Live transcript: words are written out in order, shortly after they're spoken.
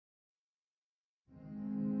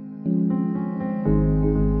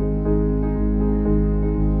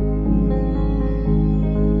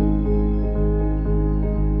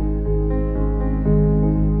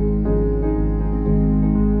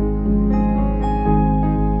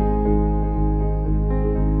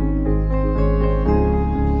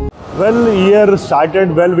Well, year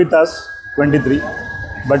started well with us, 23,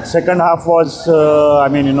 but second half was,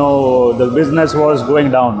 the business was going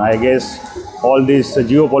down. I guess all these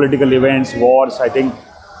geopolitical events, wars, I think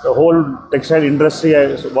the whole textile industry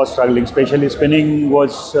was struggling, especially spinning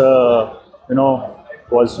was,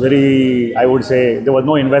 was very, I would say, there was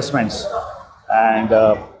no investments. And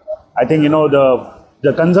I think,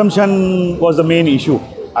 the consumption was the main issue.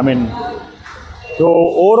 So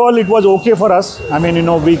overall it was okay for us.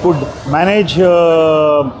 We could manage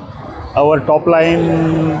our top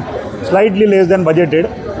line slightly less than budgeted,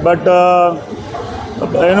 but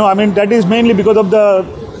that is mainly because of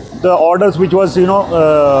the orders which was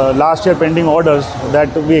last year pending orders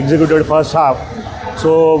that we executed first half.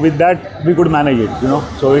 So with that we could manage it.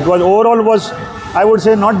 So it was overall was, I would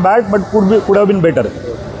say, not bad, but could have been better.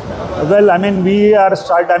 Well, we are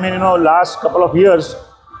last couple of years.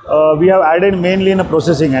 We have added mainly in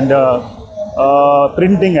processing and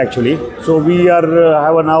printing actually. So we are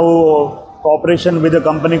have a now cooperation with a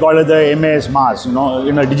company called the MAS Mass,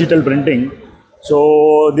 in a digital printing.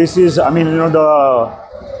 So this is,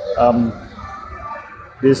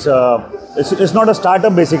 it's not a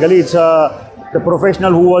startup basically. It's the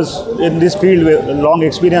professional who was in this field with long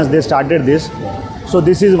experience. They started this. So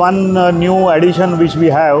this is one new addition which we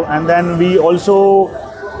have, and then we also.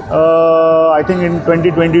 I think in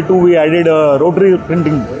 2022 we added rotary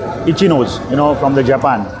printing Ichinos, from the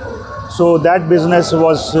Japan. So that business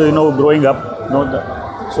was, growing up.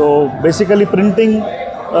 So basically printing,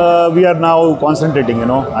 we are now concentrating, in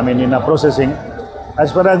processing.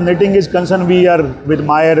 As far as knitting is concerned, we are with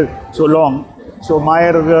Meyer so long. So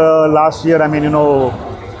Meyer last year,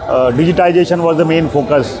 digitization was the main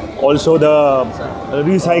focus. Also the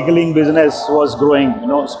recycling business was growing,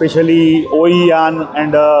 especially OE yarn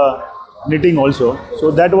and knitting also.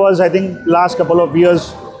 So that was, I think, last couple of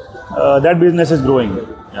years, that business is growing.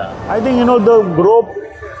 Yeah. I think, the growth,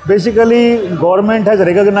 basically government has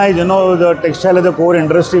recognized, the textile as a core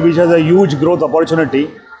industry which has a huge growth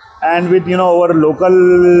opportunity. And with, our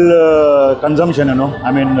local consumption,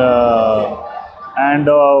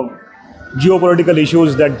 geopolitical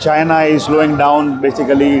issues that China is slowing down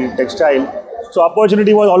basically textile. So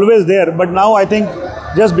opportunity was always there, but now I think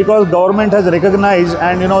just because government has recognized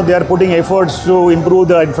and they are putting efforts to improve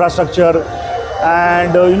the infrastructure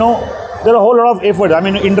and there are a whole lot of effort.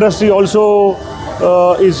 Industry also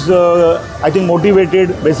is I think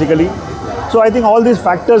motivated basically. So I think all these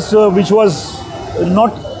factors which was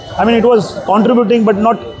not, it was contributing but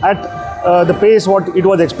not at the pace what it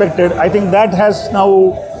was expected. I think that has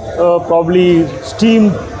now probably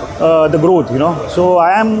steamed the growth, So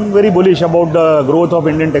I am very bullish about the growth of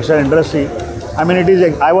Indian textile industry. It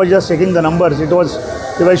is, I was just checking the numbers. They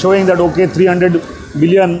were showing that, okay, 300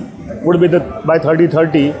 billion would be by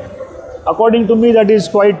 2030. According to me, that is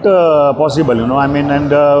quite possible,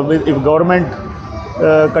 and if government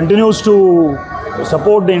continues to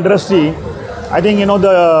support the industry, I think,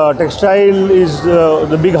 the textile is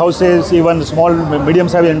the big houses, even small,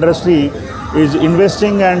 medium-sized industry is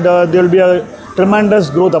investing, and there will be a tremendous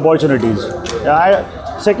growth opportunities.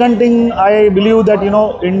 Second thing, I believe that,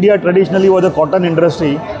 India traditionally was a cotton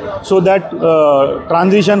industry. So that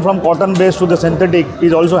transition from cotton-based to the synthetic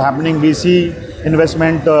is also happening. We see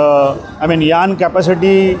investment, yarn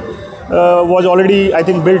capacity was already, I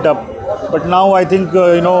think, built up. But now I think,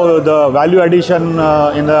 the value addition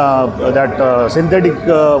in that synthetic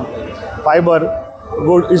fiber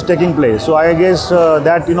is taking place. So I guess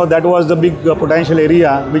that, that was the big potential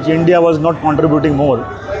area which India was not contributing more.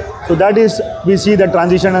 So that is, we see that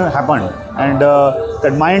transition happened. And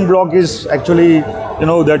that mind block is actually,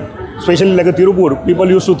 that especially like a Tirupur, people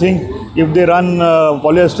used to think if they run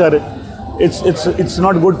polyester, it's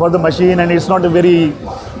not good for the machine and it's not very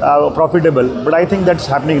profitable. But I think that's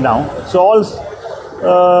happening now. So all,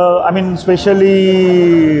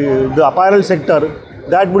 especially the apparel sector,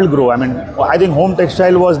 that will grow. I think home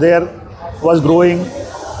textile was growing.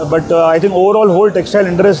 But I think overall whole textile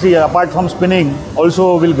industry, apart from spinning,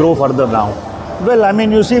 also will grow further now. Well,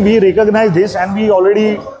 you see, we recognize this and we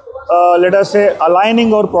already, let us say,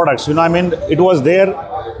 aligning our products. It was there,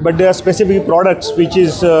 but there are specific products which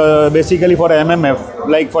is basically for MMF,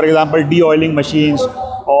 like for example, de-oiling machines,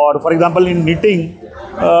 or for example, in knitting,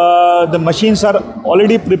 the machines are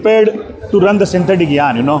already prepared to run the synthetic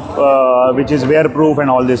yarn, which is wear-proof and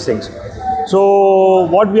all these things. So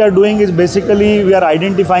what we are doing is basically we are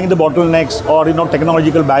identifying the bottlenecks or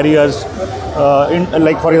technological barriers,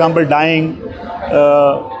 like for example dyeing,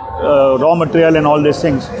 raw material and all these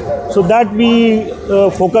things. So that we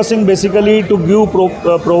focusing basically to give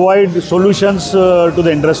provide solutions to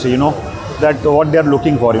the industry, that what they are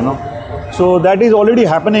looking for, So So that is already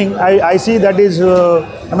happening. I see that is,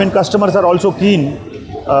 I mean, customers are also keen.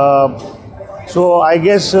 So I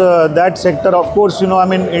guess that sector, of course, I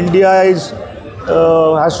mean, India is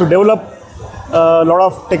has to develop a lot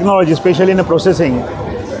of technology, especially in the processing.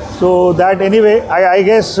 So that anyway, I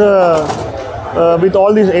guess with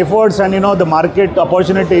all these efforts and the market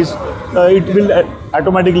opportunities, it will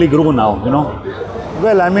automatically grow now.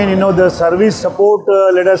 Well, I mean, the service support,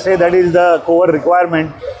 let us say, that is the core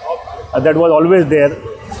requirement that was always there.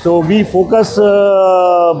 So we focus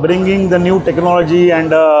bringing the new technology and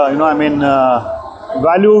value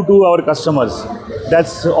to our customers.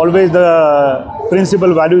 That's always the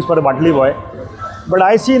principal values for Batliboi. But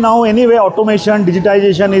I see now anyway automation,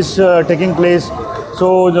 digitization is taking place.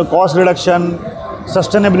 So the cost reduction,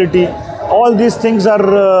 sustainability, all these things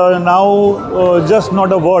are now just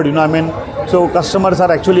not a word, so customers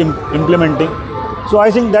are actually implementing. So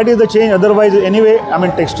I think that is the change. Otherwise, anyway, I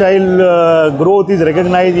mean, textile growth is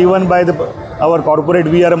recognized even by our corporate.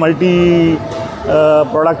 We are a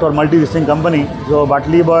multi-product or multi-listing company. So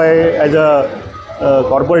Batliboi as a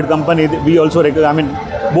corporate company, we also,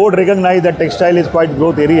 board recognize that textile is quite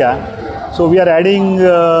growth area. So we are adding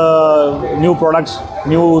new products,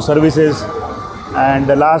 new services. And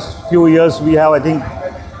the last few years we have, I think,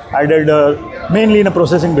 added mainly in a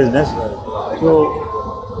processing business. So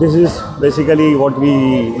this is basically what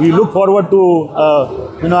we look forward to,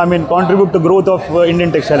 contribute to growth of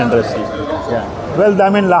Indian textile industry. Yeah. Well,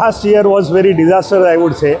 last year was very disaster, I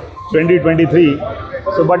would say, 2023.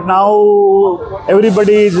 So, but now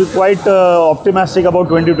everybody is quite optimistic about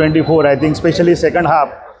 2024. I think, especially second half,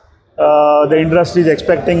 the industry is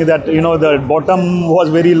expecting that the bottom was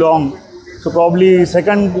very long. So probably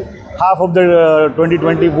second half of the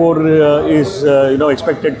 2024 is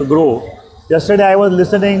expected to grow. Yesterday I was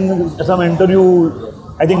listening some interview,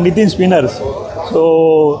 I think Nitin Spinners.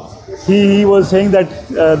 So he was saying that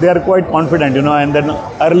they are quite confident, and then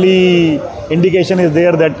early indication is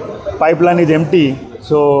there that pipeline is empty.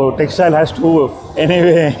 So textile has to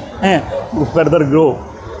anyway further grow.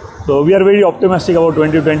 So we are very optimistic about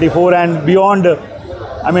 2024 and beyond.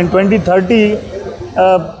 2030.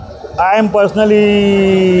 I am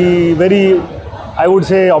personally very, I would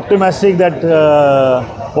say, optimistic that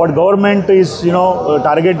what government is,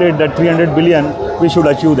 targeted at 300 billion, we should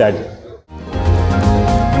achieve that.